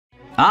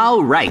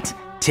All right,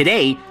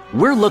 today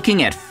we're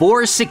looking at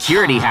 4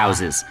 security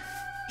houses.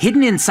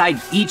 Hidden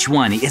inside each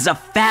one is a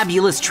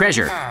fabulous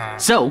treasure.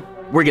 So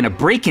we're gonna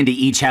break into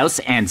each house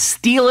and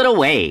steal it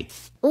away.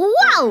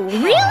 Whoa,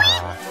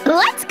 really?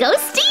 Let's go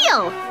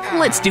steal.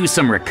 Let's do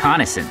some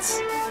reconnaissance.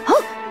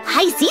 Oh,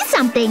 I see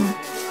something.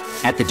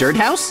 At the dirt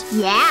house?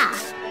 Yeah.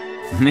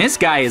 This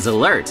guy is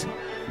alert.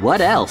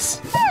 What else?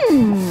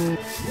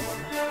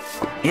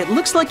 It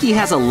looks like he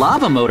has a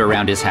lava moat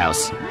around his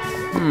house.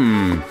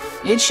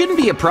 It shouldn't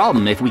be a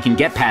problem if we can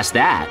get past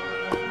that.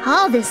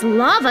 All this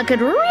lava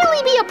could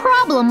really be a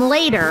problem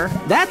later.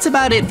 That's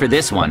about it for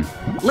this one.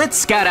 Let's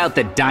scout out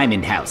the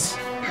diamond house.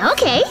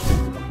 Okay.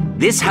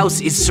 This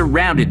house is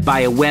surrounded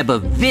by a web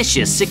of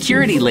vicious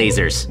security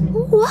lasers.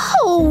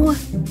 Whoa.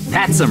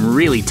 That's some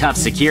really tough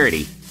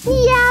security.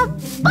 Yeah,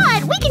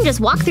 but we can just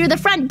walk through the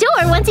front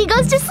door once he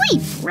goes to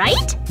sleep,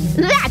 right?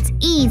 That's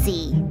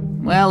easy.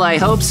 Well, I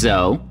hope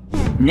so.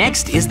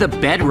 Next is the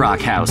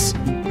bedrock house.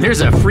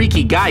 There's a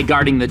freaky guy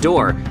guarding the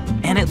door,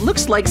 and it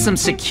looks like some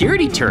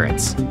security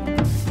turrets.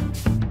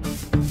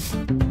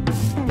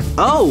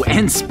 Oh,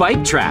 and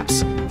spike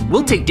traps.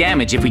 We'll take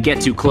damage if we get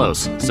too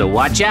close, so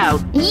watch out.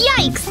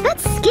 Yikes,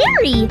 that's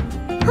scary.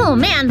 Oh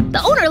man,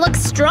 the owner looks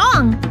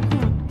strong.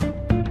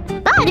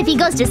 But if he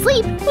goes to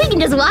sleep, we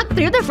can just walk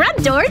through the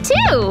front door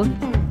too.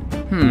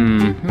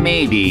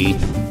 Maybe.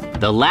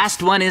 The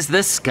last one is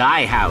the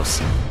sky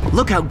house.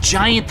 Look how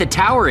giant the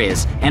tower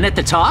is, and at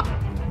the top,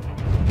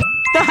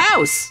 the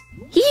house!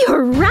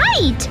 You're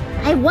right!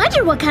 I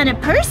wonder what kind of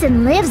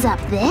person lives up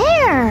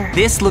there.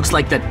 This looks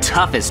like the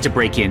toughest to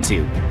break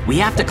into. We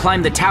have to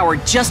climb the tower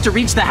just to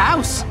reach the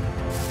house.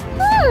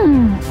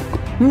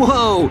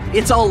 Whoa,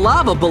 it's all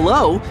lava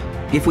below.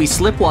 If we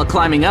slip while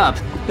climbing up,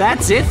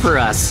 that's it for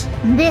us.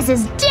 This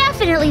is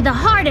definitely the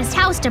hardest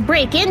house to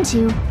break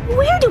into.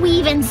 Where do we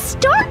even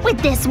start with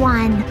this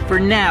one? For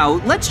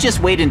now, let's just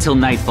wait until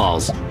night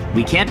falls.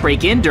 We can't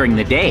break in during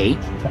the day.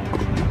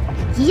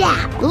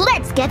 Yeah,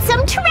 let's get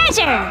some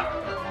treasure!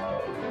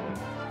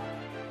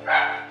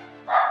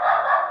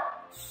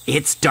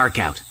 It's dark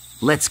out.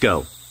 Let's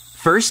go.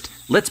 First,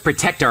 let's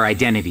protect our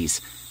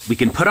identities. We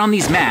can put on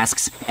these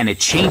masks and a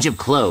change of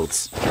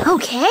clothes.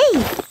 Okay.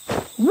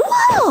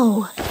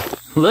 Whoa!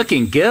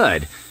 Looking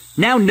good.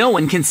 Now no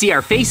one can see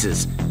our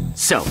faces.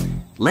 So,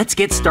 let's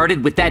get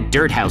started with that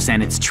dirt house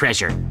and its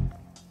treasure.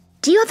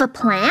 Do you have a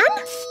plan?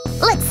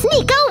 Let's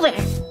sneak over.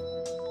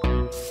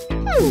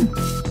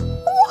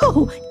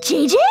 Whoa,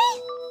 JJ?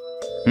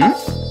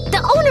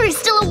 The owner is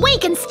still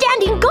awake and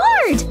standing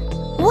guard.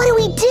 What do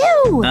we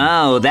do?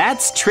 Oh,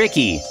 that's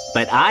tricky,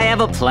 but I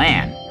have a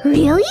plan.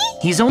 Really?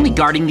 He's only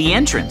guarding the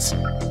entrance.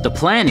 The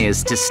plan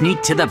is to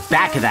sneak to the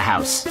back of the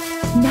house.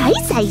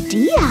 Nice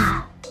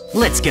idea.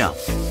 Let's go.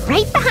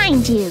 Right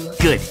behind you.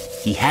 Good.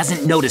 He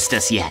hasn't noticed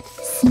us yet.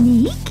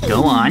 Sneaky.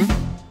 Go on.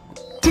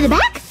 To the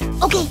back?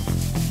 Okay.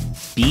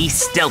 Be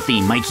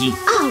stealthy, Mikey.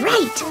 All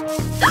right.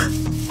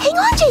 Hang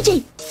on,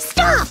 JJ.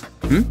 Stop.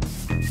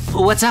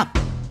 What's up?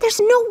 There's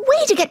no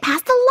way to get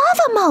past the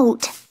lava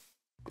moat.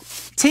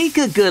 Take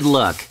a good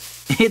look.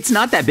 It's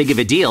not that big of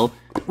a deal.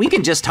 We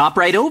can just hop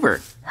right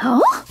over.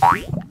 Oh?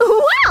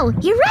 Wow,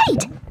 you're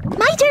right.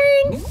 My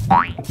turn.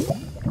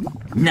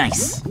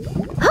 Nice.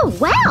 Oh,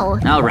 wow.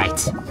 All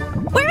right.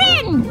 We're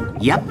in.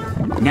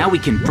 Yep. Now we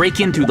can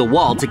break in through the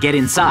wall to get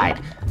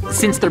inside.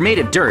 Since they're made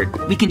of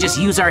dirt, we can just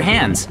use our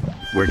hands.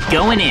 We're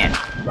going in.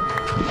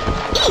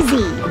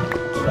 Easy.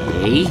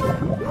 Okay.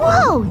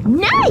 Whoa,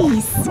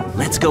 nice.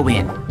 Let's go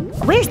in.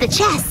 Where's the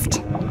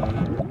chest?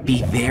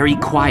 Be very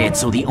quiet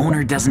so the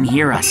owner doesn't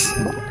hear us.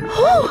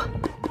 Oh,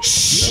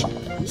 Shh.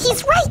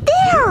 he's right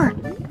there.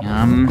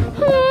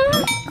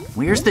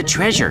 Where's the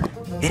treasure?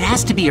 It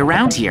has to be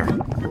around here.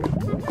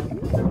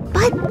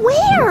 But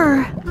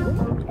where?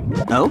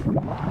 Oh?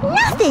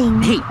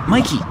 Nothing. Hey,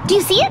 Mikey, Do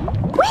you see it?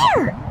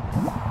 Where?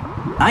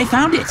 I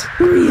found it.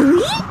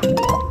 Really?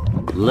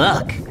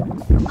 Look.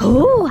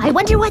 Oh, I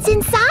wonder what's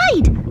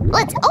inside.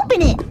 Let's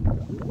open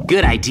it.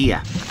 Good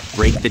idea.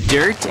 Break the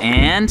dirt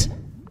and…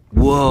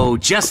 Whoa,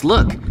 just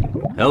look.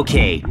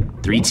 Okay,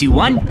 3, 2,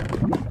 1.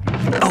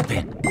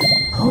 Open.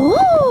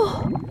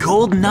 Oh,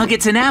 Gold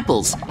nuggets and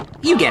apples.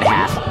 You get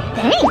half.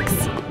 thanks.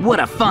 What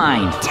a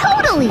find.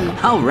 Totally.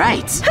 All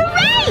right.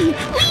 Hooray!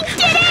 We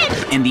did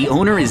it! And the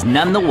owner is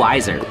none the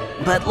wiser.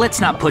 But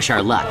let's not push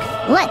our luck.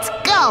 Let's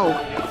go.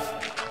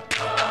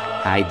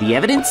 Hide the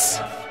evidence.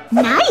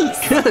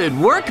 Nice. Good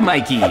work,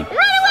 Mikey. Run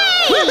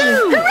away!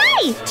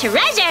 Hooray!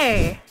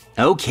 Treasure!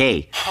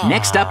 Okay,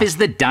 next up is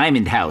the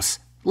diamond house.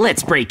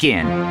 Let's break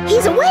in.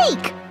 He's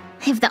awake.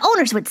 If the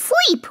owners would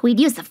sleep, we'd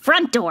use the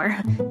front door.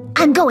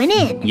 I'm going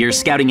in. You're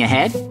scouting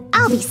ahead?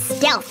 I'll be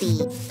stealthy.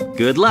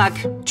 Good luck.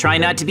 Try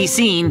not to be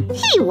seen.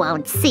 He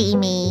won't see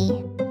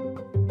me.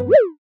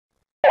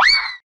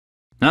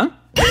 Huh?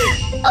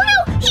 Oh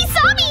no! He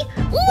saw me!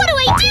 What do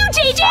I do,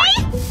 JJ?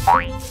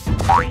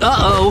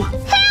 Uh-oh.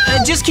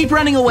 Just keep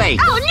running away.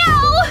 Oh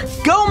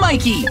no! Go,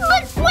 Mikey!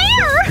 But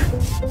where?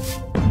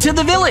 To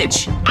the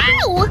village.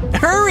 Ow!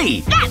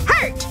 Hurry! That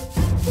hurt!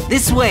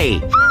 This way.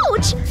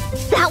 Ouch!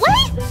 That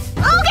way?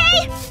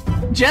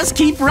 Okay! Just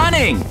keep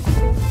running.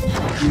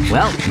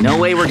 Well, no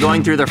way we're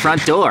going through the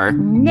front door.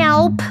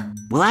 Nope.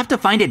 We'll have to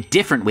find a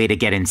different way to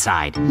get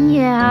inside.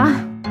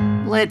 Yeah.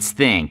 Let's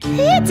think.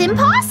 It's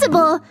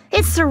impossible.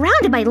 It's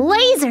surrounded by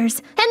lasers,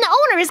 and the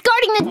owner is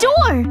guarding the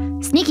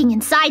door. Sneaking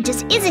inside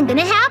just isn't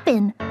gonna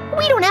happen.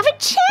 We don't have a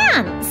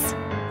chance.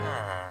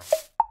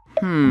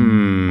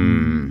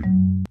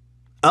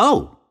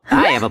 Oh,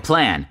 I have a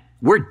plan.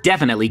 We're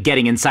definitely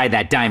getting inside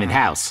that diamond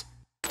house.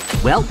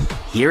 Well,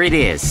 here it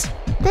is.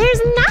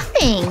 There's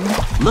nothing.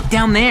 Look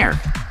down there.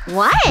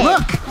 What?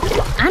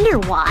 Look.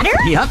 Underwater?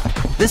 Yup,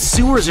 the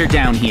sewers are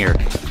down here.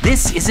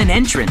 This is an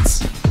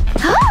entrance.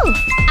 Oh,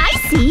 I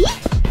see.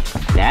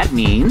 That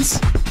means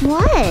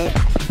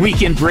What? we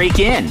can break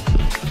in.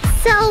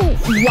 So,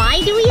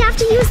 why do we have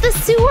to use the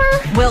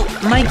sewer? Well,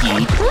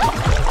 Mikey,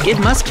 it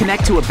must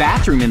connect to a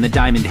bathroom in the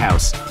diamond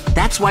house.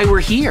 That's why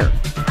we're here.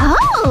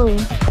 Oh,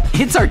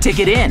 It's our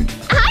ticket in.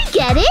 I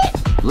get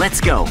it. Let's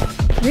go.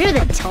 Through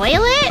the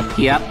toilet?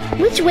 Yep,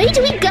 Which way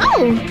do we go?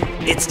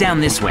 it's down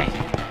this way.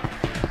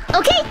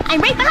 Okay, I'm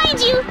right behind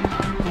you.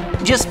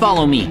 Just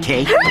follow me,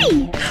 Kay.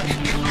 Hurry!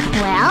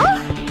 Well?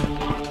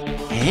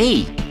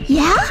 Hey,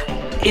 Yeah?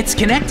 it's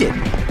connected.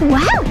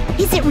 Wow,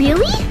 is it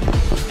really?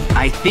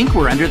 I think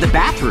we're under the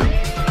bathroom.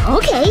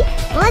 Okay,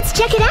 let's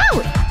check it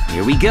out.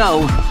 Here we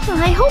go.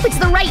 I hope it's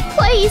the right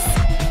place.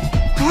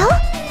 Well,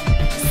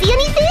 see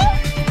anything?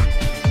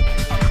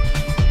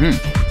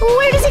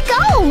 Where does it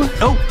go?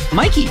 Oh,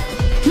 Mikey,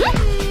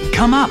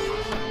 come up.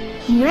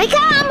 Here I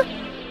come.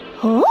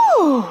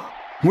 Oh.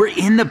 We're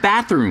in the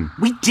bathroom.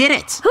 We did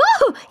it.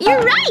 Oh,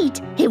 you're right.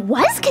 It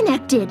was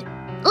connected.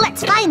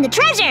 Let's find the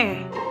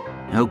treasure.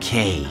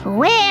 Okay,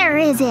 Where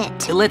is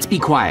it? let's be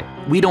quiet.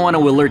 We don't want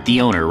to alert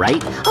the owner,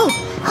 right?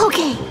 Oh,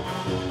 okay.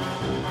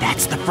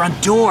 That's the front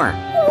door.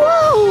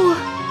 Whoa.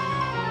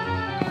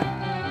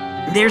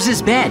 There's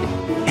his bed.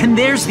 And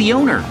there's the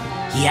owner.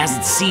 He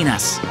hasn't seen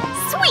us.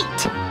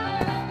 Sweet.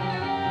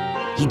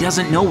 He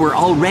doesn't know we're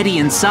already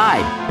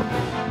inside.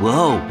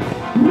 Whoa.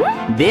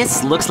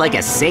 This looks like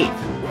a safe.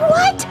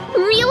 What?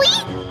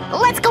 Really?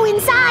 Let's go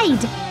inside.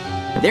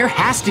 There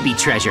has to be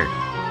treasure.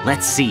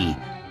 Let's see.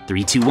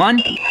 3, 2, 1.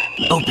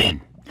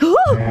 Open.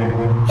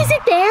 Is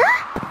it there?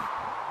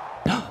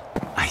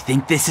 I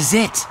think this is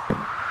it.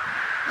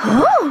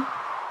 Oh.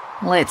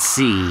 Let's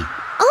see.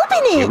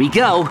 Open it. Here we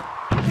go.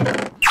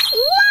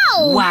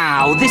 Whoa.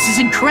 Wow, this is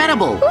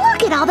incredible.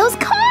 Look at all those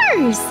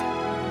cars.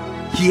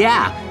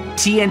 Yeah,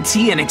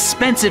 TNT and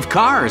expensive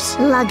cars.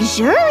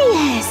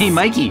 Luxurious. Hey,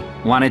 Mikey,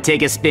 want to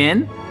take a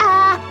spin?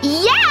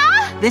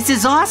 Yeah. This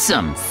is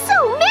awesome.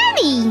 So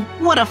many.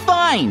 What a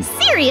find.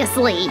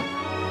 Seriously.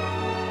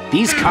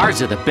 These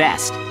cars are the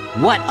best.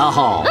 What a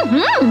haul.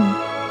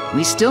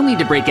 We still need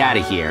to break out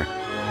of here.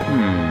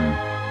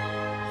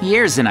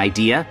 Here's an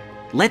idea.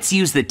 Let's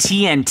use the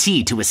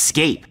TNT to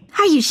escape.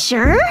 Are you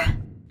sure?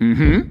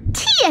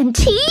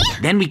 TNT?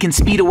 Then we can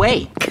speed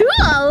away.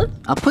 Cool.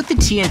 I'll put the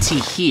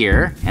TNT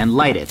here and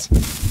light it.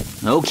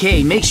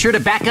 Okay, make sure to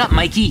back up,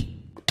 Mikey.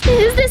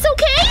 Is this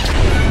okay?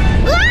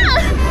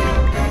 Ah!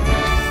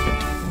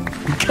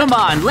 Come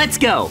on, let's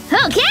go.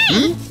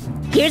 Okay.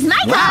 Here's my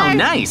Wow, car.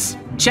 nice.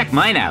 Check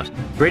mine out.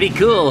 Pretty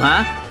cool,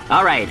 huh?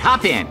 All right,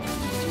 hop in.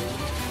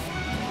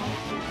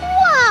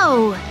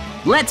 Whoa.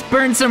 Let's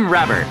burn some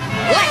rubber.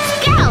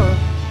 Let's go.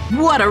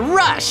 What a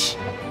rush.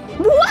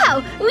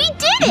 Wow, we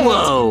did it.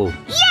 Whoa.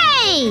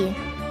 Yay.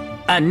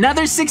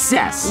 Another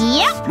success.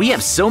 Yep. We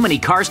have so many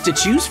cars to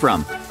choose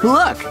from.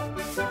 Look.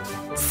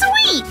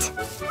 Sweet.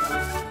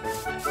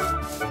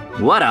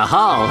 What a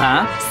haul,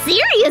 huh?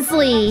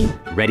 Seriously.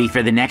 Ready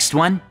for the next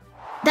one?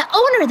 The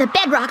owner of the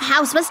bedrock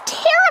house was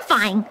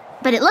terrifying,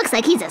 but it looks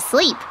like he's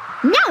asleep.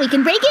 Now we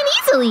can break in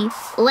easily.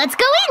 Let's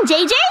go in,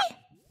 JJ.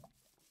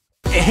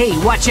 Hey,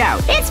 watch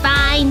out. It's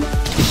fine.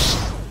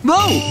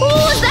 Whoa!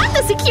 Was that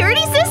the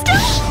security system?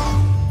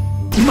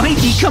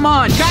 Mikey, come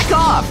on, back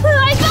off.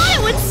 I thought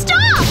it would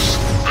stop.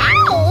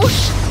 Ow!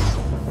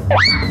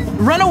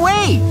 Run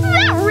away.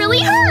 That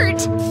really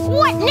hurt.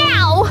 What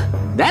now?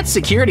 That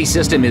security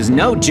system is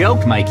no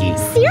joke, Mikey.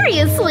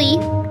 Seriously?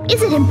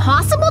 Is it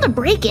impossible to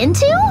break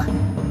into?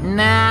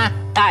 Nah,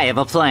 I have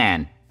a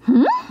plan.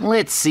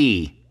 Let's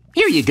see.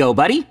 Here you go,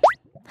 buddy.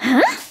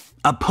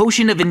 A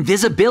potion of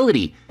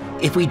invisibility.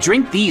 If we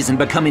drink these and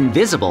become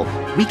invisible,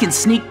 we can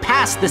sneak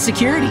past the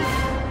security.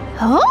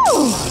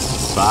 Oh!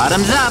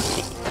 Bottoms up.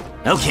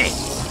 Okay,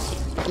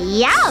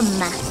 Yum!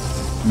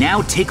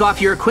 now take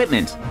off your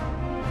equipment.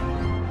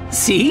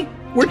 See?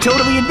 We're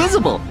totally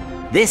invisible.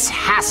 This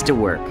has to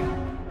work.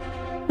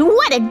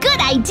 What a good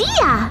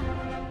idea!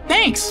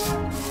 Thanks.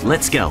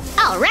 Let's go.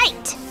 All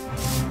right.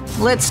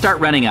 Let's start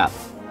running up.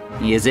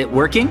 Is it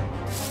working?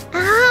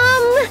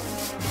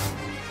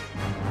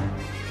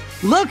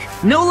 Look,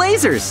 no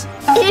lasers.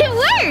 It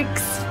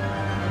works!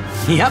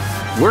 Yep,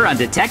 we're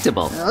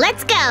undetectable.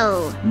 Let's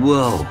go!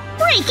 Whoa.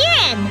 Break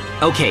in!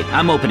 Okay,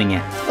 I'm opening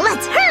it.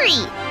 Let's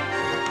hurry!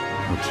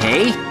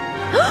 Okay.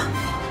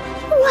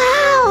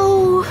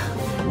 Wow!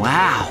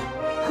 Wow.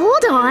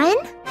 Hold on.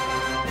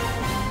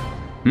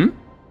 Hmm?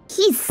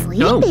 He's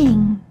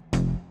sleeping.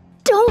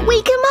 Don't Don't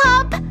wake him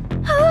up!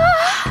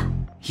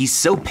 He's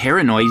so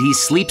paranoid he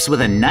sleeps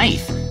with a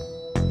knife.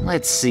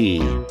 Let's see.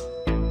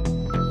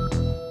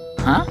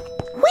 Huh?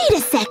 Wait a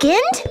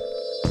second!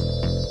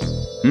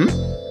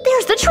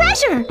 There's the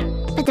treasure!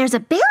 But there's a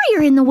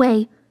barrier in the way.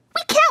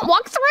 We can't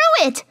walk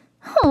through it!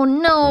 Oh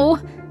no!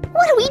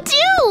 What do we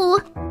do?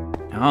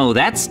 Oh,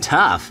 that's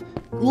tough.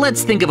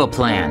 Let's think of a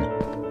plan.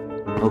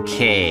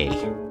 Okay.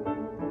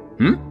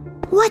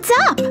 What's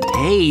up?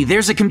 Hey,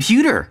 there's a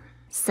computer.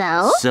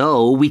 So?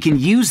 So we can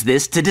use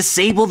this to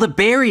disable the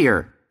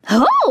barrier.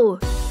 Oh!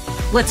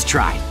 Let's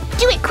try.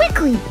 Do it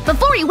quickly,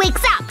 before he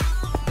wakes up!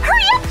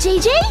 Hurry up,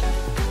 JJ!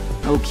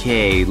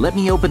 Okay, let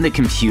me open the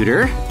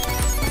computer.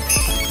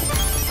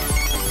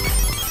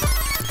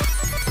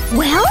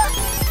 Well?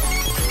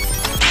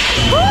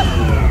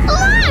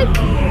 Oh, look!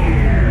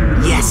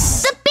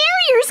 Yes! The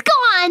barrier's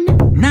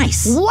gone!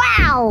 Nice!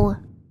 Wow!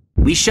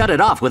 We shut it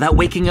off without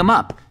waking him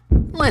up.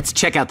 Let's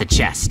check out the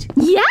chest.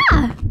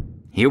 Yeah!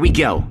 Here we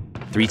go.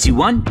 3, 2,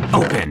 1,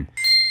 open.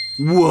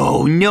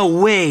 Whoa, no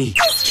way!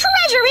 This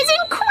treasure is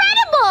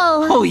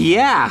incredible! Oh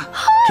yeah!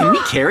 Can we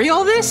carry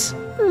all this?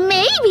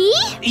 Maybe?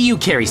 You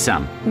carry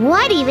some.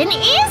 What even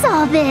is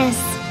all this?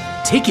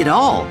 Take it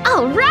all.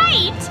 All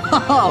right!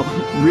 Oh,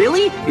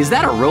 really? Is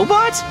that a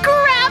robot?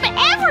 Grab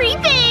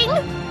everything!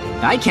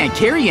 I can't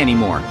carry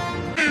anymore.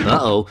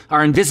 Uh-oh,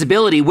 our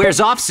invisibility wears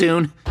off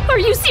soon. Are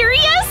you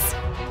serious?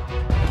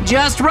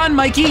 Just run,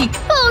 Mikey!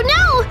 Oh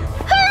no!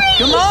 Hurry!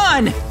 Come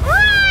on!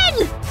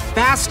 Run!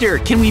 Faster,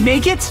 can we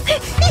make it?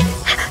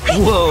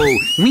 Whoa,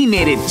 we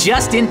made it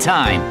just in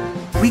time.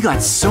 We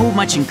got so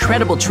much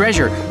incredible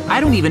treasure,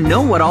 I don't even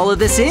know what all of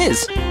this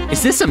is.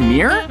 Is this a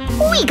mirror?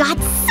 We got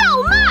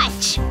so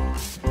much!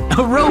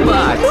 A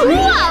robot!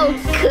 Whoa,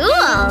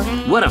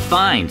 cool! What a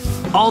find.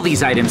 All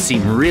these items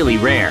seem really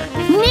rare.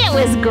 It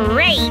was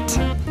great!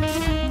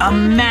 A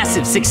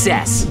massive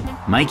success.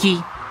 Mikey,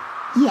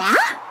 Yeah?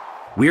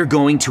 we're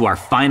going to our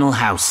final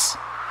house.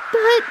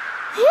 But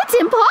it's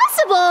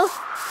impossible!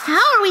 How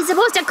are we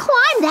supposed to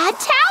climb that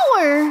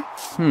tower?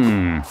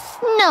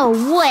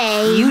 No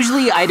way!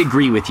 Usually I'd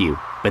agree with you,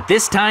 but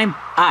this time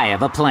I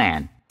have a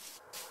plan.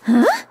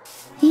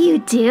 You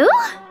do?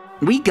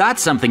 We got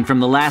something from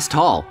the last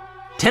haul.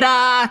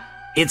 Ta-da!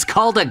 It's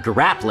called a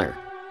grappler.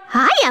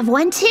 I have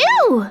one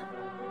too!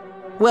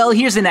 Well,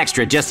 here's an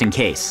extra just in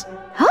case.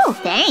 Oh,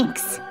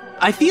 thanks.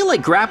 I feel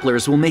like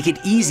grapplers will make it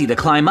easy to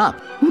climb up.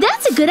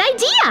 That's a good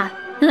idea!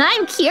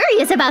 I'm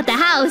curious about the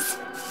house.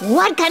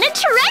 What kind of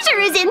treasure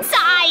is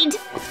inside?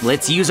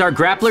 Let's use our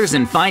grapplers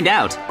and find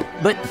out.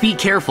 But be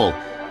careful.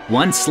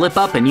 One slip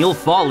up and you'll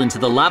fall into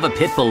the lava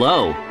pit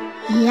below.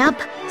 Yep.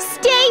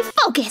 Stay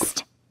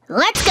focused.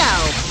 Let's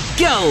go.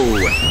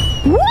 Go!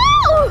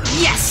 Woo!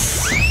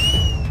 Yes!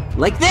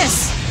 Like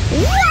this.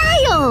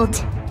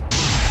 Wild!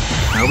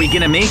 Are we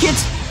gonna make it?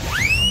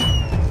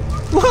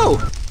 Whoa!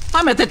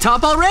 I'm at the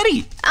top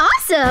already!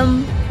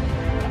 Awesome!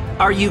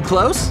 Are you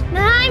close?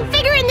 I'm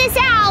figuring this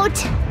out.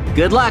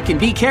 Good luck and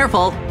be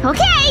careful.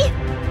 Okay.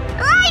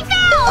 I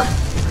fell!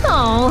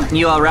 Oh,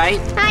 You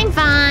alright? I'm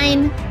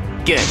fine.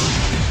 Good.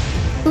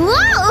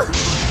 Whoa!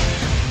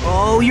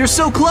 Oh, you're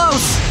so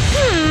close!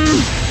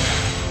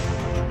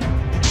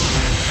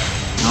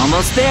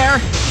 Almost there.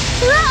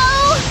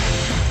 Whoa!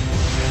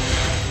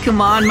 Come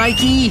on,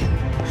 Mikey.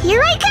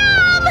 Here I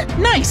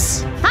come!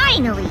 Nice.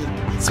 Finally!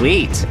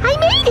 Sweet. I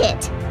made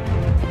it!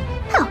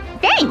 Oh,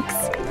 thanks!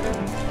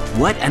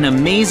 What an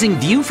amazing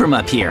view from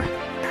up here.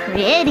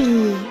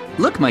 Pretty.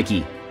 Look,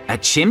 Mikey, a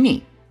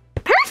chimney.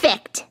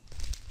 Perfect!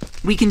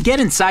 We can get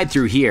inside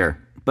through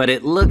here, but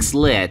it looks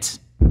lit.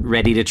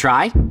 Ready to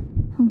try?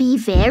 Be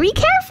very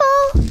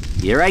careful!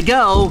 Here I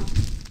go.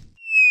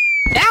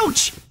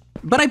 Ouch!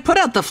 But I put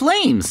out the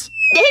flames.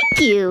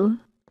 Thank you!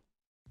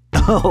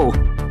 Oh.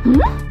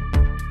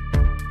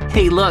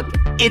 Hey, look,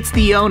 it's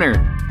the owner.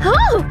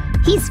 Oh,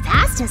 he's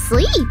fast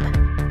asleep!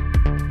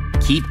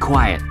 Keep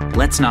quiet.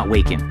 Let's not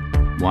wake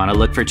him. Want to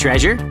look for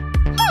treasure?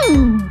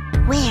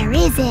 Where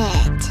is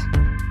it?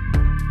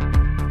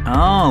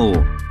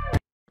 Oh.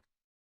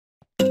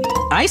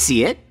 I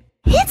see it.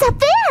 It's up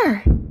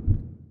there!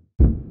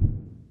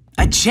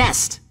 A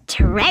chest.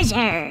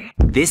 Treasure!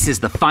 This is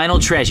the final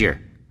treasure.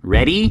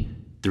 Ready?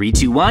 3,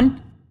 2,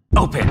 1,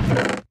 open.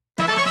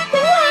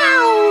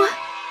 Wow!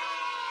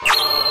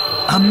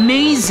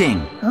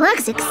 Amazing!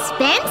 Looks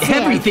expensive!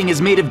 Everything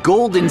is made of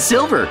gold and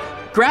silver.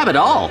 Grab it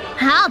all.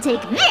 I'll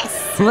take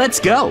this! Let's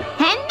go. And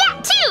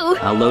that too!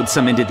 I'll load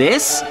some into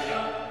this.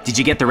 Did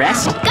you get the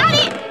rest? Got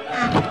it!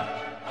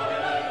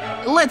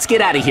 Let's get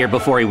out of here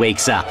before he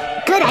wakes up.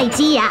 Good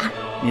idea!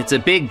 It's a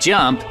big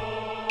jump,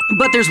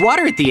 but there's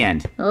water at the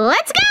end.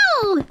 Let's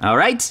go! All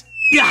right?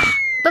 Yeah!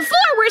 Before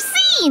we're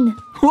seen!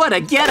 What a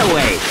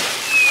getaway!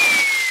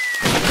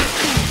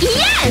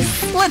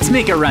 Yes! Let's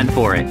make a run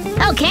for it.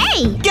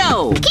 Okay!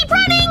 Go! Keep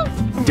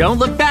running! Don't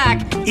look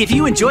back. If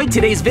you enjoyed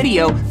today's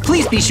video,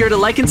 please be sure to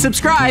like and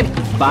subscribe.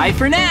 Bye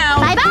for now.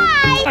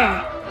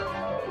 Bye-bye!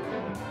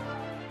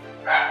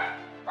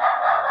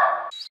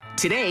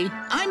 Today,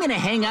 I'm gonna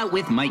hang out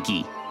with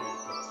Mikey.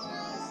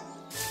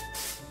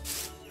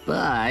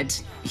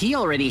 But he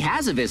already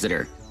has a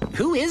visitor.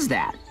 Who is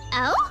that?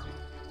 Oh?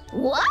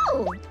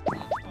 Whoa!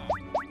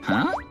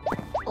 Huh?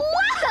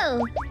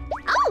 Whoa!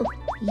 Oh,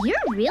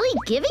 you're really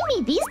giving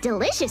me these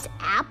delicious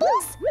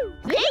apples?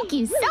 Thank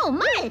you so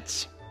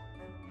much!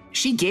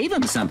 She gave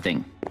him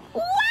something.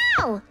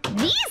 Wow!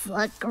 These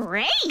look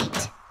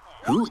great!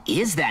 Who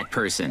is that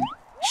person?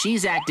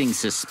 She's acting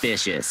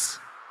suspicious.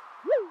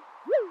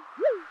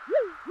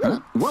 Huh?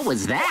 What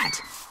was that?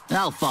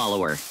 I'll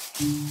follow her.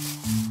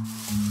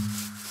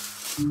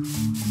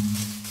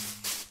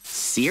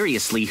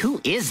 Seriously, who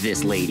is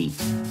this lady?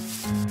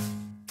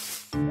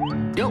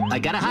 Oh, I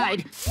gotta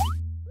hide.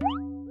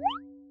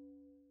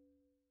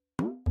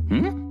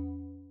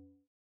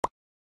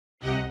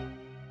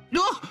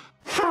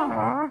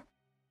 Oh!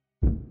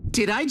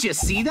 Did I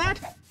just see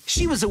that?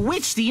 She was a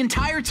witch the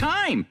entire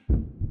time.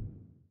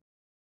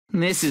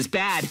 This is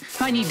bad.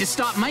 I need to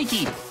stop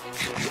Mikey.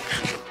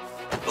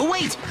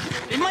 Wait!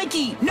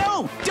 Mikey,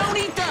 no! Don't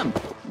eat them!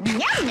 Yum,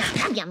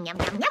 yum, yum, yum, yum,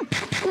 yum.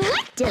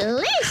 What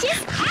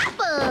delicious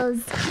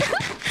apples!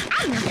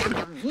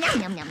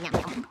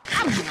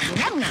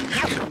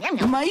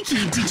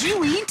 Mikey, did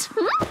you eat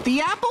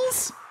the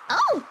apples?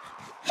 Oh,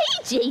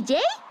 hey, JJ.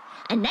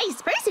 A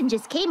nice person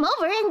just came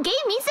over and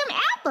gave me some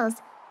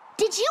apples.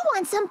 Did you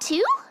want some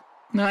too?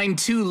 I'm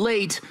too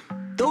late.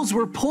 Those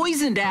were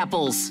poisoned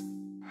apples.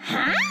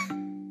 Huh?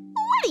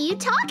 What are you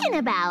talking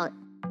about?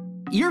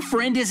 Your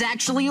friend is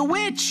actually a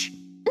witch.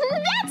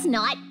 That's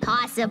not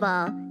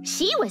possible.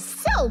 She was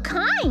so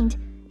kind.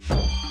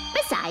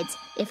 Besides,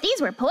 if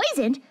these were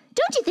poisoned,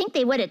 don't you think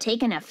they would have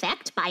taken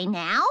effect by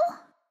now?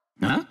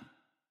 Huh?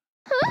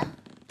 Huh?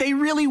 They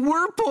really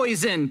were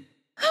poison.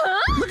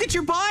 Huh? Look at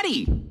your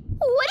body.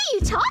 What are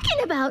you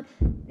talking about?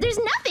 There's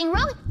nothing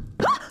wrong.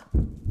 What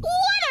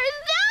are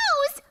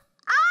those?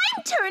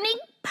 I'm turning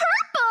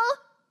purple.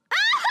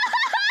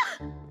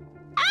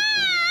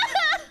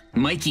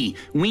 Mikey,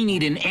 we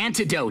need an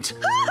antidote.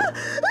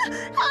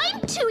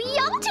 I'm too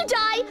young to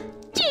die.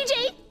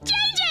 JJ,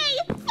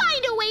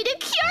 find a way to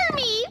cure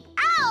me.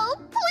 Ow,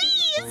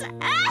 please.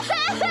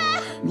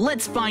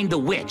 Let's find the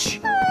witch.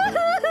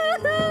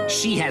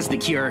 She has the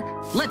cure.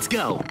 Let's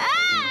go.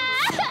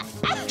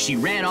 She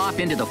ran off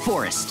into the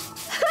forest.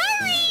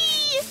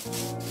 Hurry!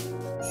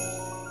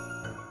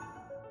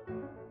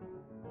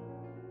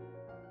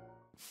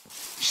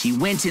 She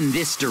went in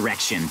this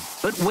direction.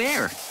 But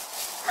where?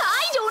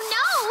 I don't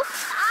know.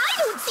 I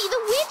don't see the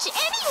witch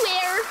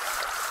anywhere.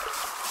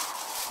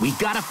 We've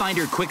got to find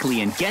her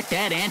quickly and get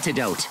that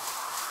antidote.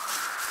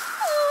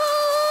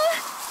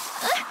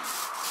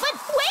 But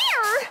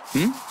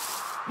where?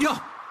 Yo,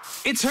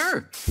 it's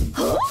her.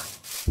 Huh?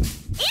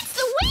 It's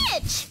the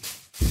witch!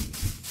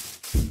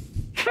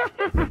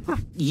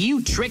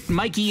 You tricked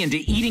Mikey into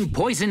eating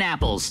poison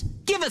apples.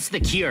 Give us the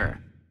cure.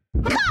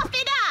 Cough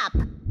it up!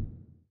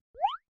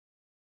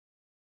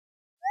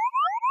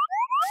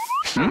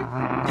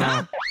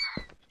 Huh?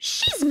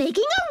 She's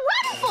making a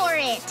run for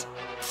it!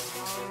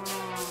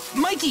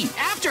 Mikey,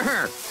 after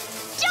her!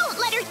 Don't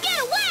let her get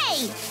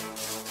away!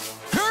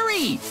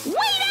 Hurry!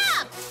 Wait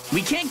up!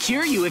 We can't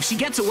cure you if she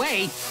gets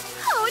away.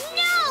 Oh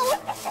no!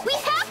 We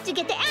have to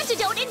get the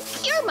antidote and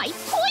cure my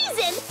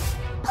poison!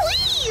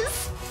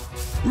 Please!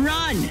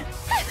 Run!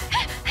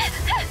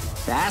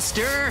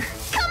 Faster!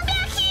 Come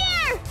back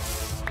here!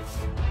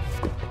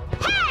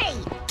 Hey!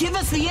 Give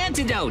us the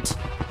antidote!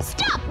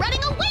 Stop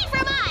running away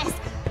from us!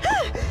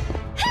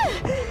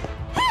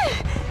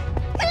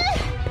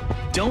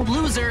 Don't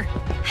lose her!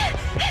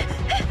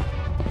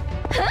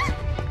 Huh?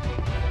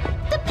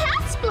 The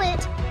path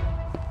split!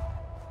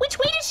 Which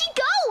way did she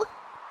go?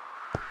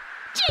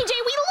 JJ,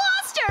 we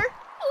lost her!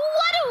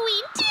 What do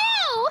we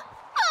do?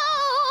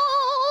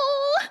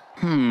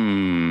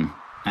 Oh!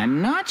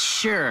 I'm not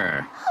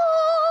sure.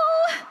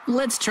 Oh!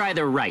 Let's try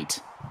the right.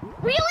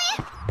 Really?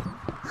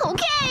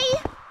 Okay.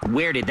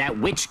 Where did that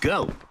witch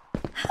go?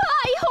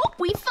 I hope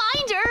we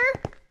find her.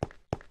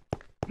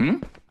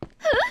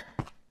 Huh?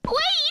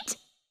 Wait!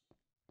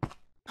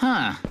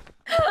 Huh.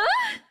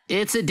 Huh?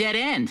 It's a dead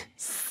end.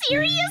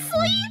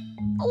 Seriously?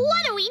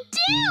 What do we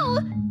do?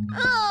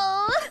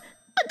 Oh,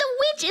 but the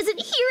witch isn't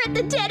here at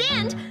the dead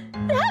end.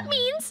 That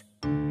means...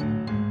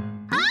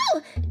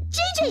 Oh,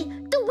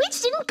 JJ, the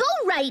witch didn't go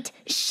right.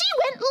 She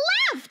went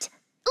left.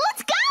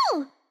 Let's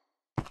go.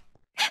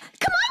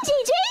 Come on,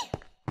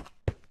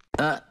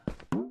 JJ.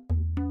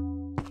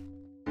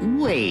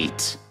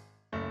 Wait.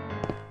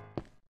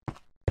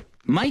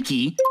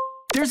 Mikey,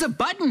 there's a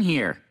button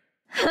here.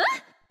 Huh?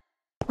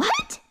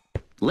 What?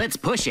 Let's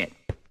push it.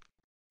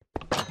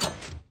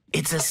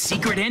 It's a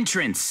secret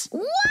entrance.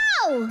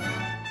 Whoa!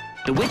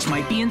 The witch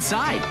might be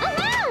inside.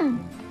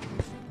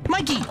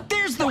 Mikey,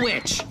 there's the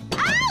witch.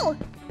 Ow!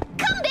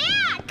 Come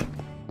back!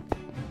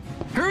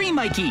 Hurry,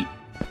 Mikey.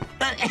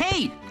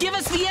 Hey, give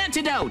us the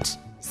antidote.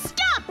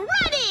 Stop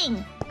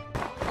running!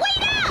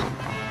 Wait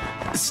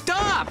up!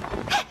 Stop!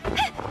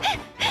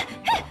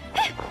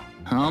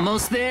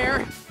 Almost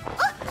there.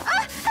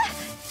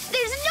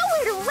 There's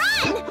nowhere to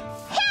run!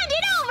 Hand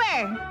it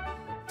over!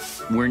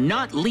 We're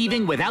not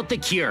leaving without the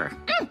cure.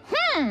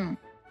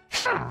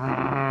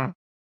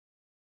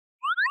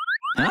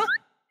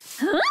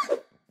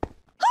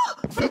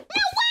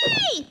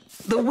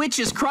 The witch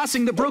is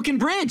crossing the broken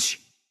bridge!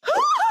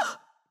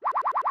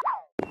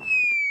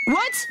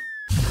 What?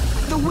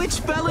 The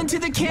witch fell into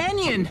the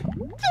canyon!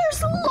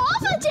 There's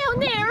lava down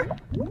there!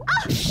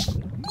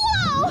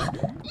 Whoa!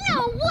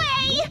 No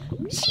way!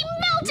 She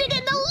melted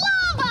in the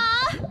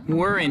lava!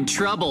 We're in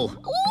trouble.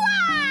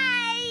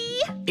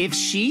 Why? If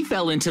she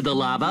fell into the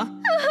lava,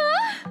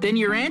 then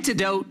your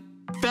antidote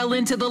fell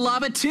into the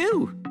lava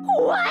too.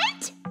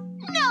 What?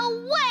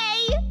 No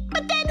way!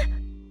 But then,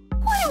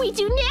 what do we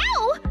do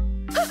now?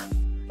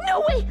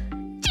 No way!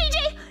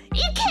 JJ,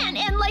 it can't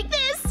end like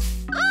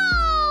this!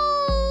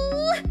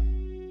 Oh!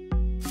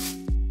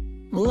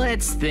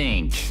 Let's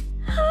think.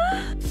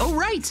 Oh,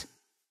 right!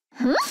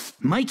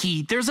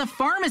 Mikey, there's a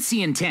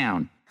pharmacy in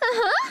town.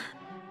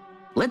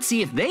 Let's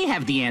see if they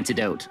have the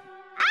antidote.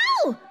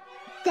 Ow!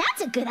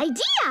 That's a good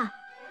idea!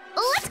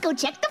 Let's go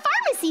check the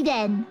pharmacy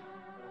then.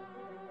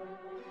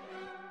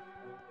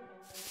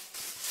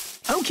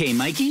 Okay,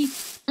 Mikey.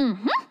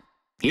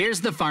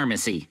 Here's the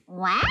pharmacy.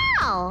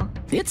 Wow!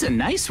 It's a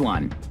nice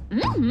one.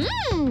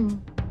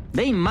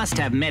 They must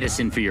have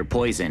medicine for your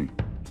poison.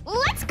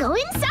 Let's go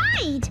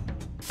inside.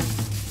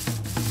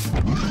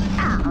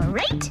 All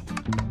right.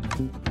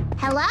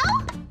 Hello?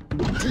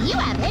 Do you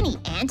have any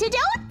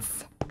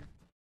antidotes?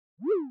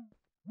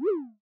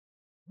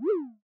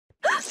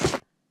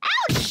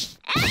 Ouch!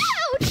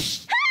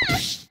 Ouch!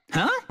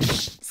 Huh?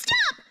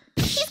 Stop!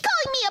 He's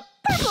calling me a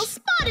purple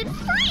spotted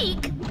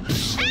freak!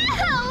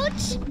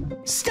 Ouch!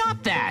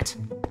 Stop that!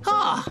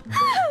 Ah!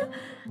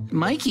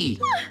 Mikey!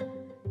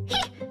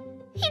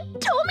 He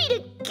told me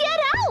to get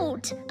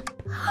out!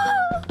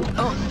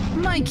 Oh,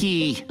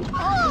 Mikey!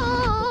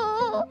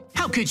 Oh!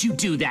 How could you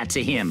do that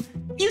to him?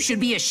 You should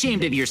be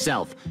ashamed of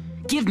yourself.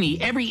 Give me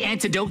every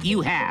antidote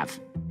you have.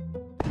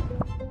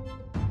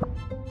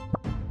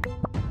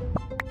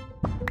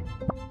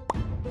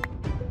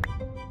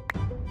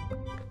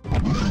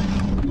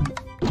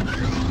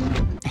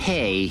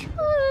 Hey. He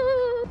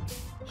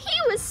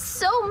was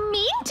so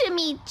mean to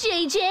me,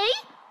 JJ.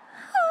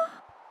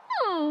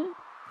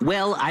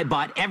 Well, I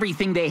bought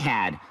everything they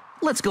had.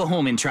 Let's go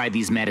home and try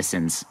these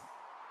medicines.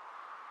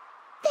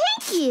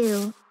 Thank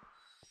you.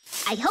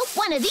 I hope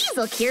one of these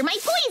will cure my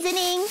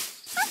poisoning.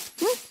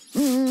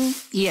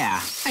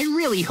 Yeah, I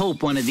really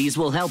hope one of these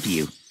will help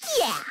you.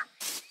 Yeah.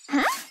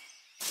 Huh?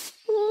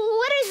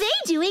 What are they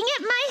doing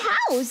at my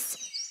house?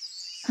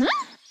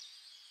 Huh?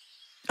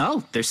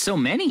 Oh, there's so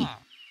many.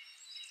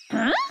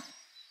 Huh?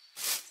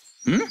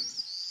 Hmm?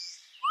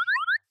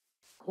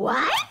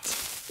 What?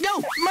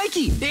 No,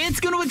 Mikey, it's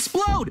gonna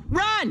explode!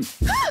 Run!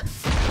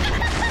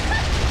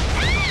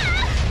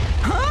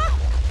 Huh?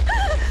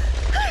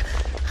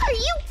 Are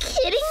you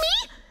kidding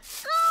me?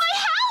 My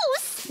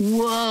house!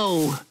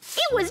 Whoa!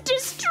 It was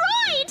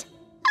destroyed!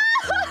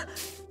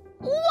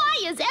 Why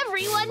is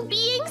everyone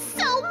being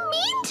so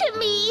mean to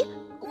me?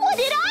 What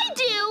did I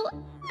do?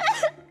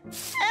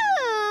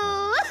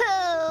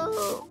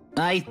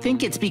 I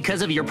think it's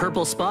because of your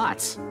purple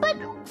spots. But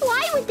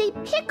why would they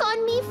pick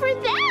on me for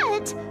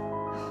that?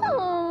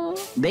 Oh.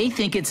 They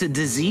think it's a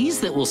disease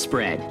that will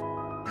spread.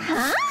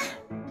 Huh?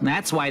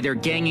 That's why they're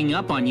ganging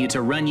up on you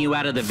to run you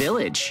out of the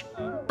village.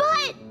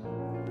 But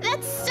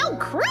that's so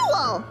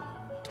cruel!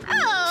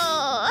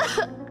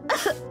 Oh.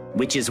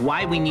 Which is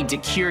why we need to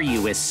cure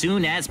you as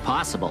soon as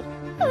possible.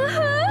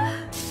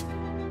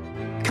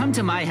 Come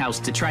to my house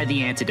to try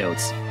the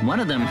antidotes. One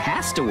of them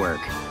has to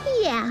work.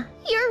 Yeah,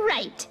 you're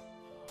right.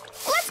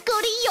 Let's go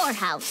to your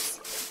house.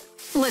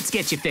 Let's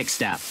get you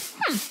fixed up.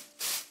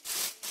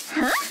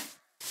 Huh?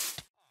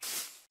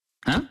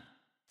 Huh?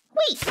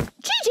 Wait,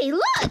 JJ,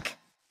 look!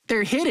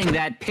 They're hitting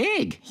that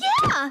pig.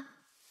 Yeah!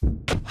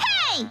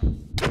 Hey!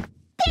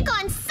 Pick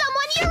on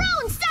someone your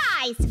own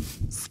size!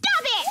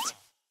 Stop it!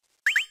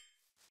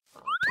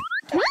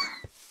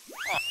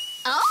 Huh?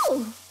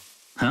 Oh!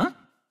 Huh?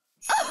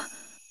 Oh!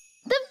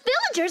 The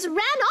villagers ran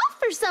off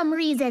for some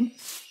reason.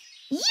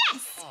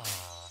 Yes!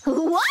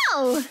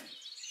 Whoa!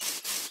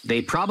 They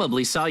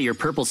probably saw your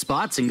purple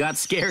spots and got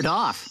scared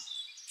off.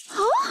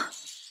 Huh?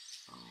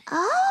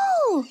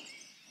 Oh!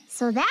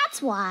 So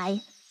that's why.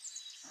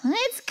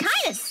 It's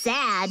kind of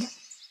sad.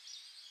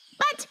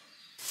 But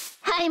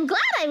I'm glad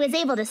I was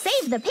able to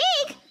save the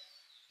pig.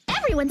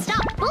 Everyone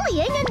stopped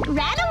bullying and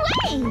ran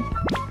away.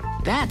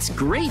 That's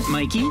great,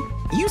 Mikey.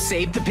 You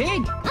saved the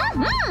pig.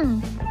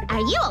 Are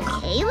you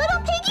okay,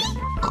 little piggy?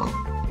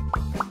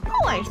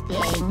 Poor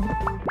thing.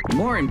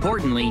 More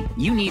importantly,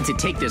 you need to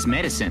take this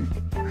medicine.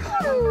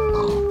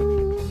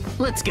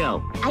 Let's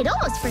go. I'd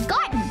almost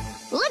forgotten.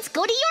 Let's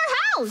go to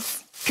your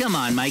house. Come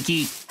on,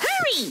 Mikey.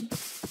 Hurry!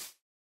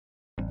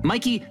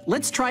 Mikey,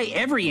 let's try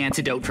every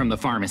antidote from the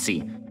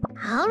pharmacy.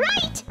 All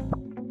right.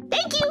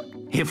 Thank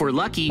you. If we're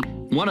lucky,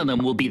 one of them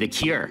will be the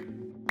cure.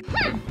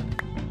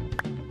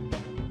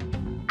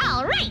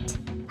 All right.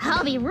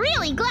 I'll be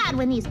really glad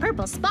when these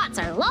purple spots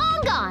are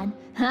long gone.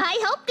 I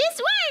hope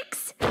this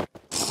works.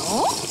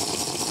 Oh?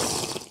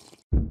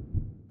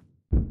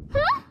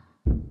 Huh?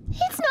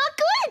 It's not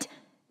good.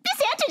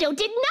 This antidote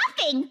did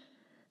nothing.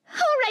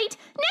 All right,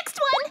 next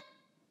one.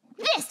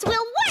 This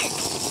will work.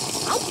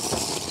 Oh.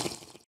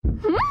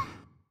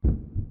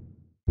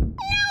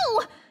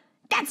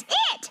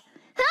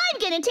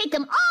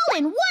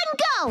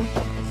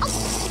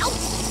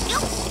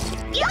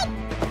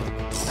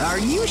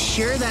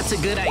 sure that's a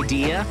good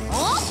idea?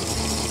 Oh,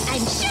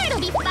 I'm sure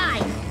it'll be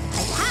fine.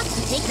 I have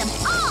to take them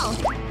all.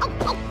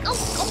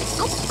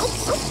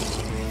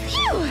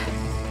 Phew.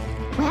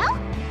 Well,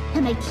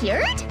 am I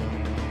cured?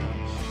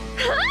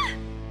 Huh?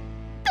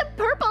 The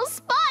purple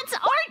spots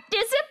aren't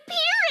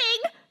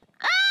disappearing.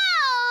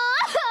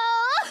 Oh!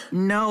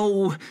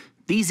 No,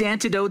 these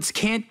antidotes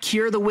can't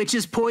cure the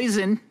witch's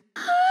poison.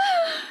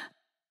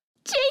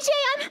 JJ,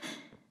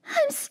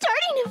 I'm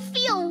starting to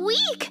feel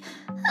weak.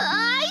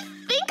 I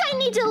think I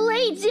need to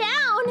lay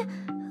down.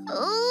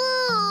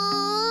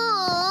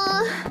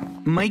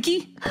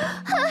 Mikey?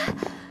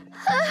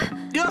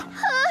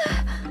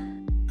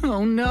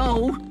 Oh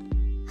no.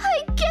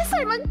 I guess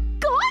I'm a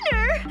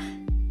goner.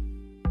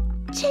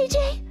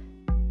 JJ,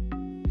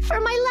 for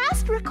my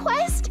last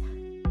request,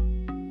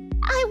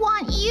 I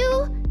want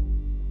you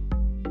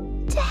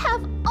to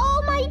have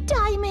all my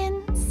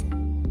diamonds.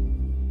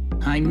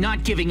 I'm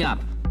not giving up.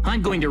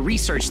 I'm going to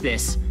research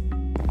this.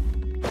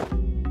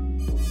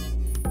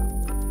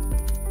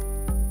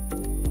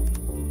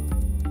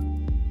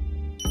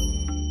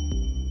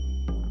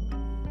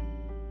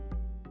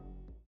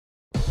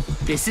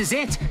 This is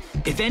it.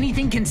 If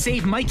anything can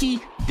save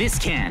Mikey, this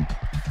can.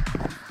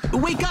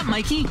 Wake up,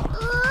 Mikey.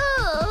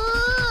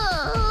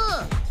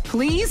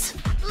 Please?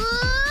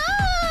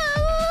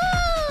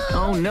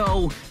 Oh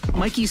no,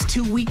 Mikey's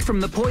too weak from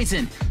the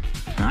poison.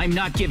 I'm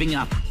not giving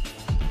up.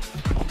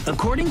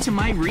 According to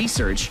my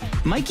research,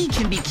 Mikey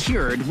can be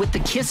cured with the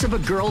kiss of a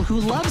girl who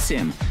loves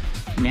him.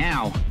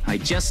 Now, I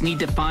just need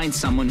to find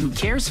someone who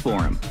cares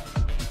for him.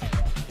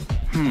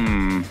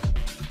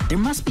 There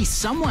must be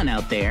someone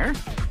out there.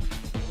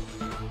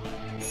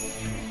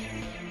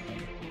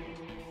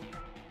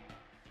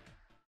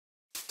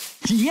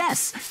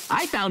 Yes!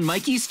 I found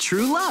Mikey's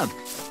true love.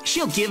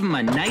 She'll give him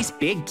a nice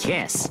big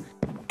kiss.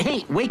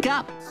 Hey, wake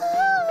up!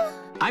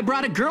 I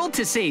brought a girl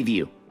to save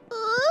you.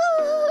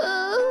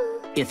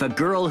 If a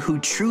girl who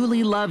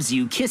truly loves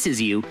you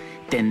kisses you,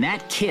 then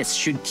that kiss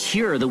should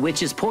cure the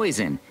witch's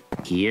poison.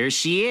 Here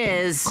she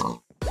is.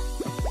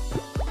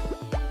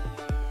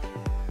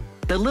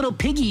 The little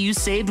piggy you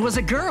saved was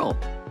a girl.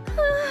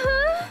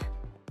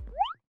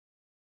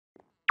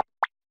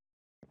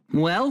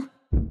 Well?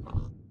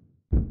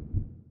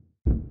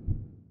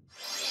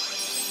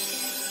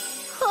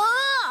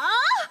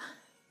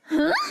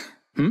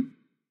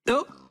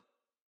 Oh.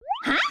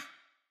 Huh?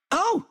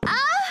 Oh!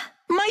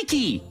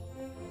 Mikey!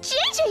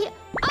 JJ,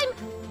 I'm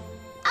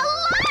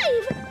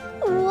alive!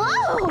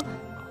 Whoa!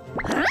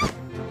 Huh?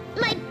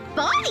 My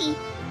body!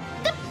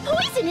 The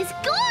poison is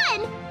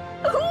gone!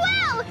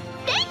 Wow!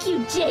 Thank you,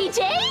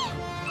 JJ!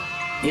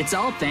 It's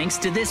all thanks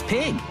to this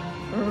pig.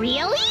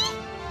 Really?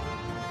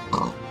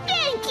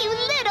 Thank you,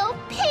 little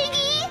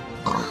piggy!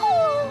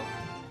 Oh.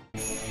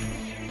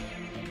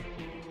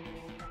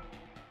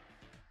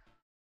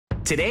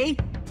 Today,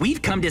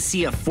 we've come to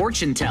see a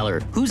fortune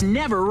teller who's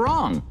never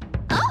wrong.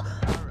 Oh,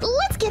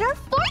 let's get our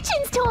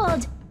fortunes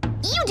told!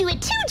 You do it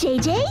too,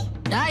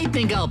 JJ! I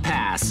think I'll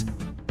pass.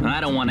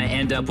 I don't want to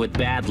end up with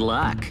bad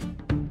luck.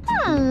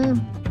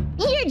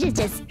 You're just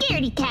a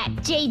scaredy cat,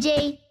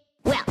 JJ.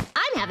 Well,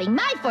 I'm having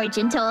my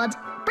fortune told.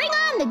 Bring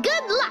on the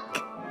good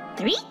luck.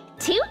 3,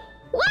 2,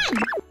 1.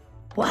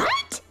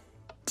 What?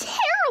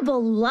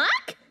 Terrible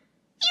luck?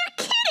 You're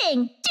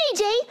kidding!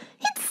 JJ,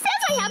 it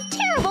says I have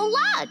terrible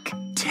luck.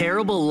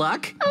 Terrible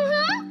luck?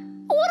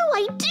 What do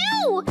I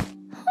do?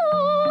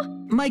 Oh,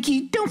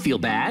 Mikey, don't feel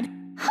bad.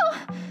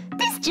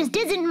 this just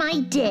isn't my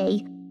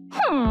day.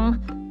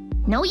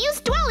 No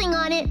use dwelling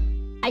on it.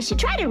 I should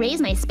try to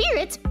raise my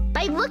spirits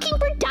by looking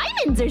for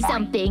diamonds or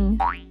something.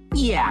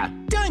 Yeah,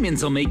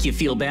 diamonds will make you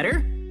feel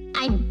better.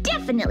 I'm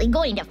definitely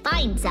going to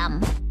find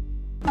some.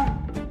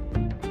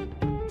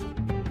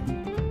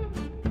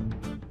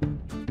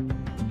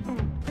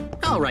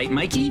 All right,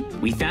 Mikey,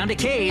 we found a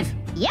cave.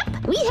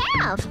 Yep, we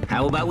have.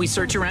 How about we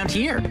search around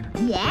here?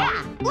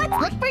 Yeah, let's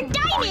look for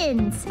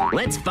diamonds.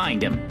 Let's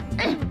find them.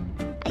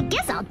 I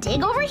guess I'll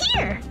dig over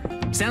here.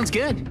 Sounds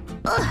good.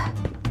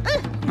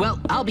 Well,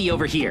 I'll be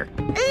over here.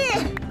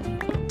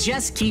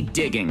 Just keep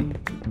digging.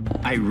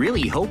 I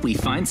really hope we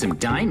find some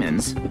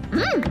diamonds.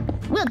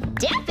 We'll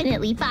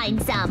definitely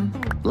find some.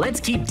 Let's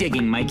keep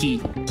digging, Mikey.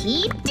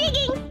 Keep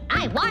digging.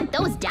 I want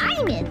those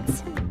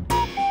diamonds.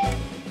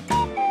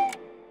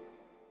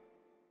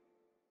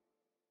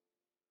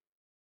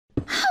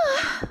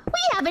 We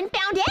haven't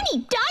found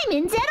any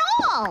diamonds at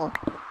all.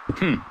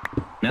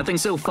 Nothing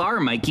so far,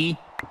 Mikey.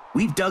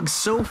 We've dug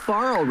so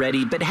far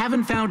already, but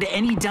haven't found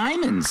any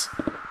diamonds.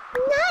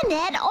 None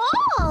at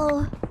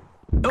all.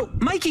 Oh,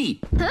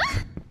 Mikey! Huh?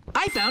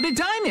 I found a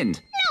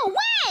diamond! No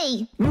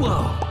way!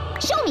 Whoa!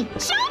 Show me!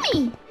 Show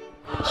me!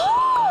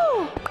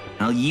 Oh!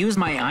 I'll use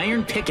my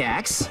iron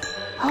pickaxe.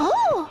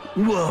 Oh!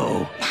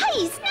 Whoa!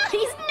 Nice!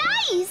 Nice!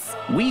 Nice!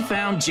 We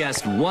found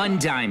just one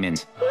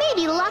diamond.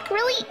 Maybe luck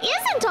really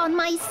isn't on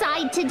my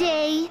side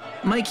today.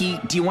 Mikey,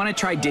 do you want to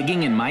try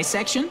digging in my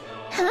section?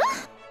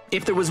 Huh?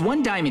 If there was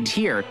one diamond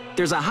here,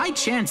 there's a high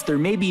chance there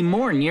may be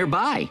more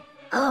nearby.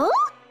 Oh?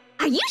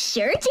 Are you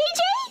sure, JJ?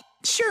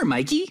 Sure,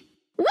 Mikey.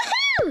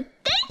 Woohoo!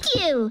 Thank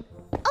you!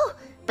 Oh,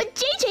 but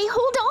JJ,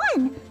 hold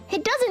on.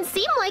 It doesn't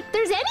seem like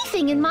there's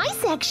anything in my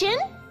section.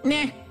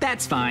 Nah,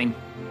 that's fine.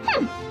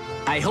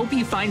 I hope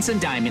you find some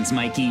diamonds,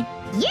 Mikey.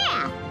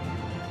 Yeah.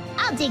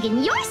 I'll dig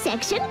in your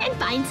section and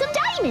find some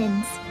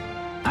diamonds.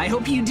 I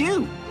hope you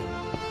do.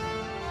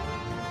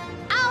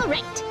 All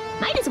right.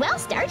 Might as well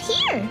start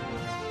here.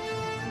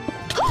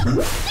 No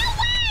way!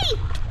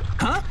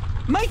 Huh?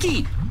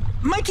 Mikey!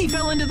 Mikey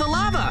fell into the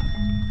lava!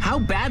 How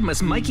bad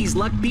must Mikey's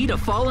luck be to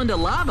fall into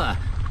lava?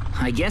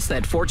 I guess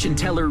that fortune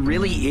teller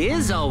really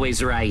is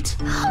always right.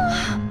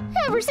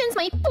 Ever since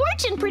my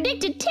fortune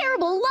predicted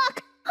terrible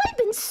luck, I've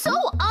been so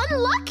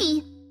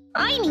unlucky.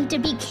 I need to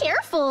be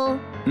careful.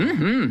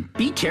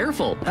 Be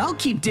careful. I'll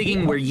keep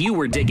digging where you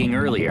were digging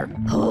earlier.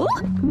 Oh,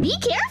 be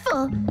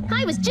careful.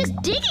 I was just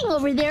digging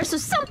over there so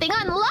something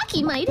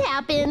unlucky might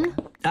happen.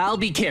 I'll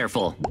be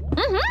careful.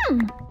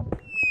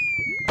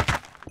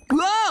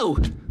 Whoa!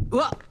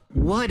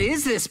 What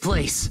is this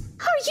place?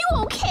 Are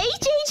you okay,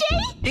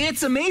 JJ?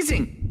 It's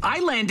amazing. I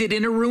landed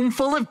in a room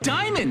full of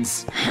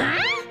diamonds.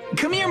 Huh?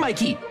 Come here,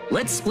 Mikey.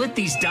 Let's split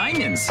these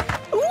diamonds.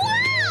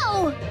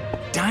 Wow!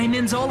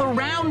 Diamonds all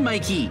around,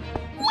 Mikey.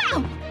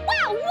 Wow!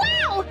 Wow!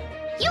 Wow!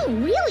 You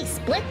really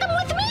split them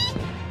with me?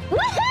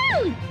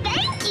 Woohoo!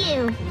 Thank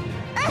you!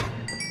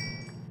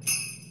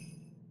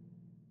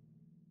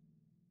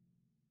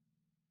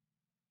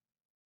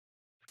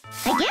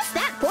 I guess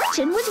that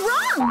fortune was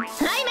wrong.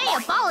 I may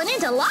have fallen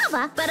into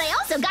lava, but I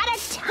also got a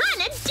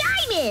ton of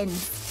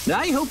diamonds.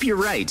 I hope you're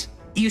right.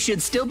 You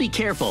should still be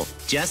careful,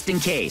 just in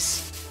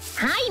case.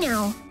 I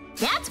know.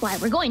 That's why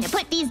we're going to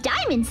put these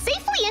diamonds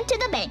safely into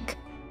the bank.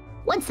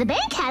 Once the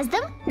bank has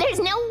them, there's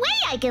no way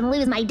I can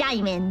lose my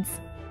diamonds.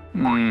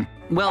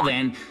 Well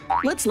then,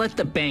 let's let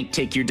the bank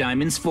take your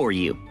diamonds for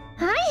you.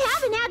 I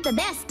haven't had the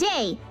best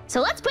day, so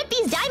let's put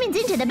these diamonds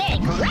into the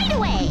bank right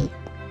away.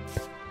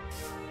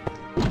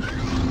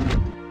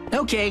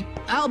 Okay,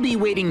 I'll be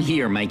waiting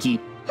here, Mikey.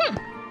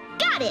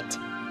 Got it.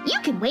 You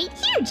can wait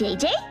here,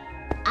 JJ.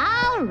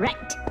 All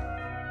right.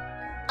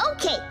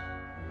 Okay.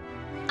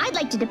 I'd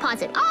like to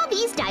deposit all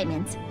these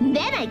diamonds.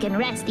 Then I can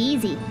rest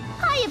easy.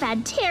 I have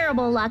had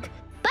terrible luck,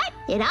 but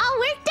it all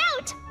worked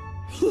out.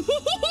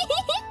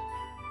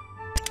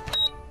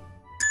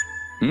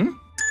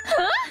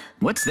 Huh?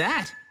 What's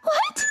that?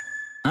 What?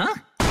 Huh?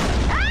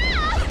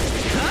 Ah!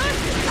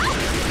 Huh?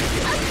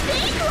 A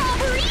bank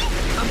robbery?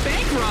 A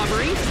bank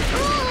robbery?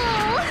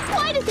 Oh,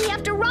 why did they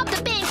have to rob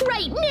the bank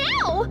right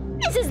now?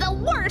 This is the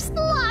worst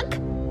luck.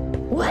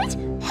 What?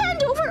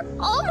 Hand over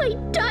all my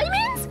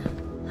diamonds?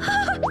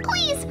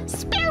 Please,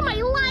 spare my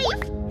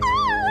life.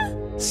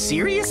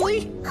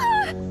 Seriously?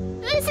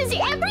 This is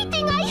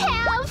everything I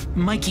have.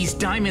 Mikey's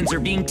diamonds are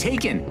being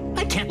taken.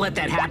 I can't let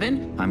that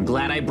happen. I'm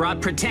glad I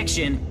brought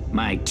protection.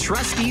 My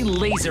trusty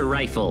laser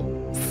rifle.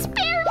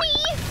 Spare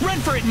me! Run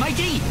for it,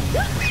 Mikey!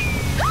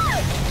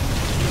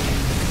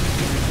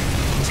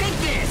 Take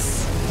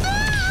this!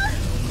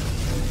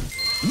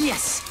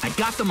 Yes, I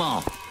got them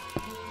all.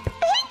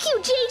 Thank you,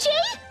 JJ!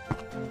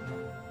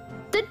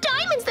 The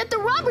diamonds that the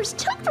robbers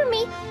took from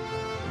me,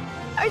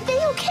 are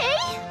they okay?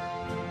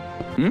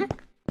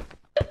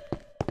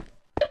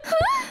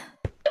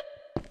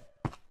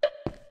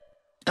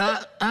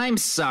 I'm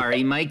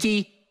sorry,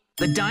 Mikey.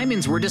 The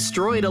diamonds were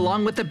destroyed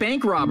along with the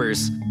bank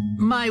robbers.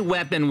 My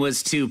weapon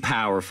was too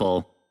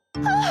powerful.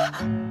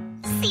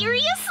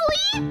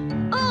 Seriously?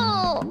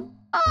 Oh.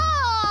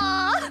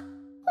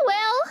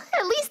 Well,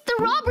 at least the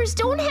robbers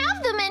don't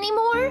have them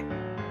anymore.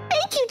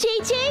 Thank you,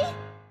 JJ.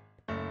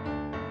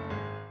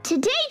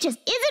 Today just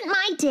isn't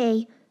my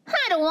day.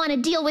 I don't want to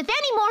deal with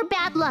any more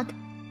bad luck.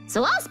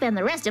 So I'll spend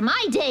the rest of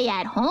my day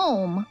at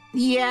home.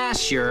 Yeah,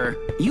 sure.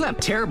 You have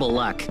terrible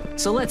luck,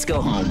 so let's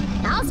go home.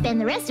 I'll spend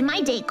the rest of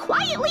my day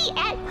quietly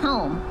at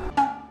home.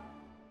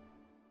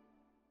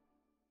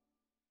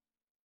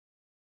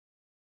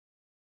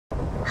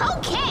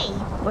 Okay,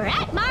 we're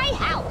at my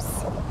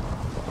house.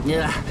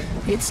 Yeah,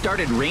 it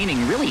started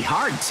raining really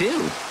hard,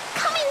 too.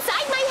 Come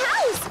inside my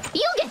house.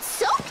 You'll get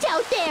soaked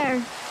out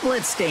there.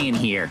 Let's stay in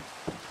here.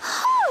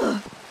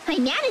 I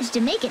managed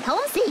to make it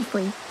home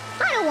safely.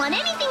 I don't want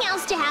anything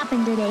else to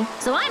happen today,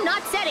 so I'm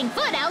not setting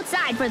foot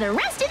outside for the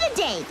rest of the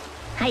day.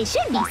 I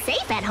should be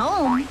safe at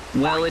home.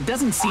 Well, it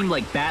doesn't seem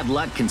like bad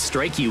luck can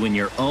strike you in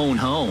your own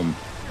home.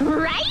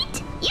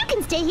 Right? You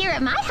can stay here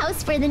at my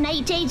house for the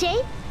night,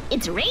 JJ.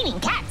 It's raining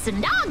cats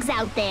and dogs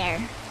out there.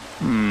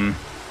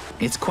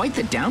 It's quite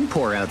the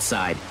downpour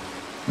outside.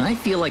 I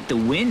feel like the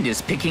wind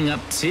is picking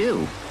up,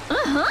 too.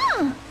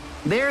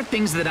 There are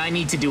things that I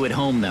need to do at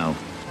home, though.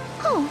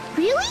 Oh,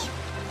 really?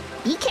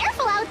 Be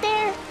careful out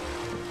there.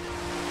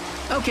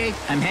 Okay,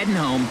 I'm heading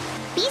home.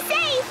 Be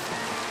safe.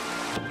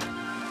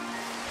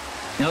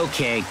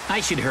 Okay,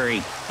 I should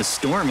hurry. The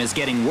storm is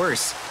getting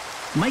worse.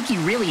 Mikey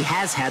really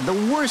has had the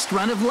worst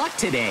run of luck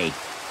today.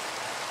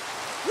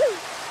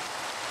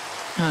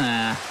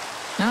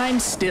 I'm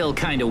still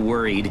kind of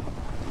worried.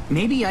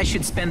 Maybe I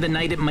should spend the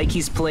night at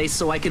Mikey's place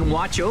so I can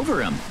watch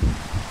over him.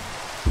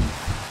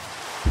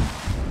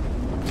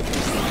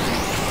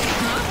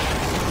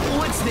 Huh?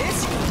 What's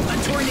this? A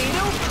tornado?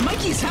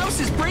 Mikey's house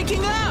is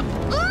breaking up!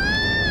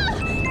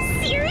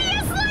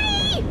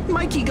 Seriously?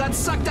 Mikey got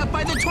sucked up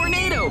by the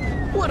tornado!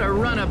 What a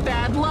run of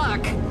bad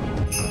luck!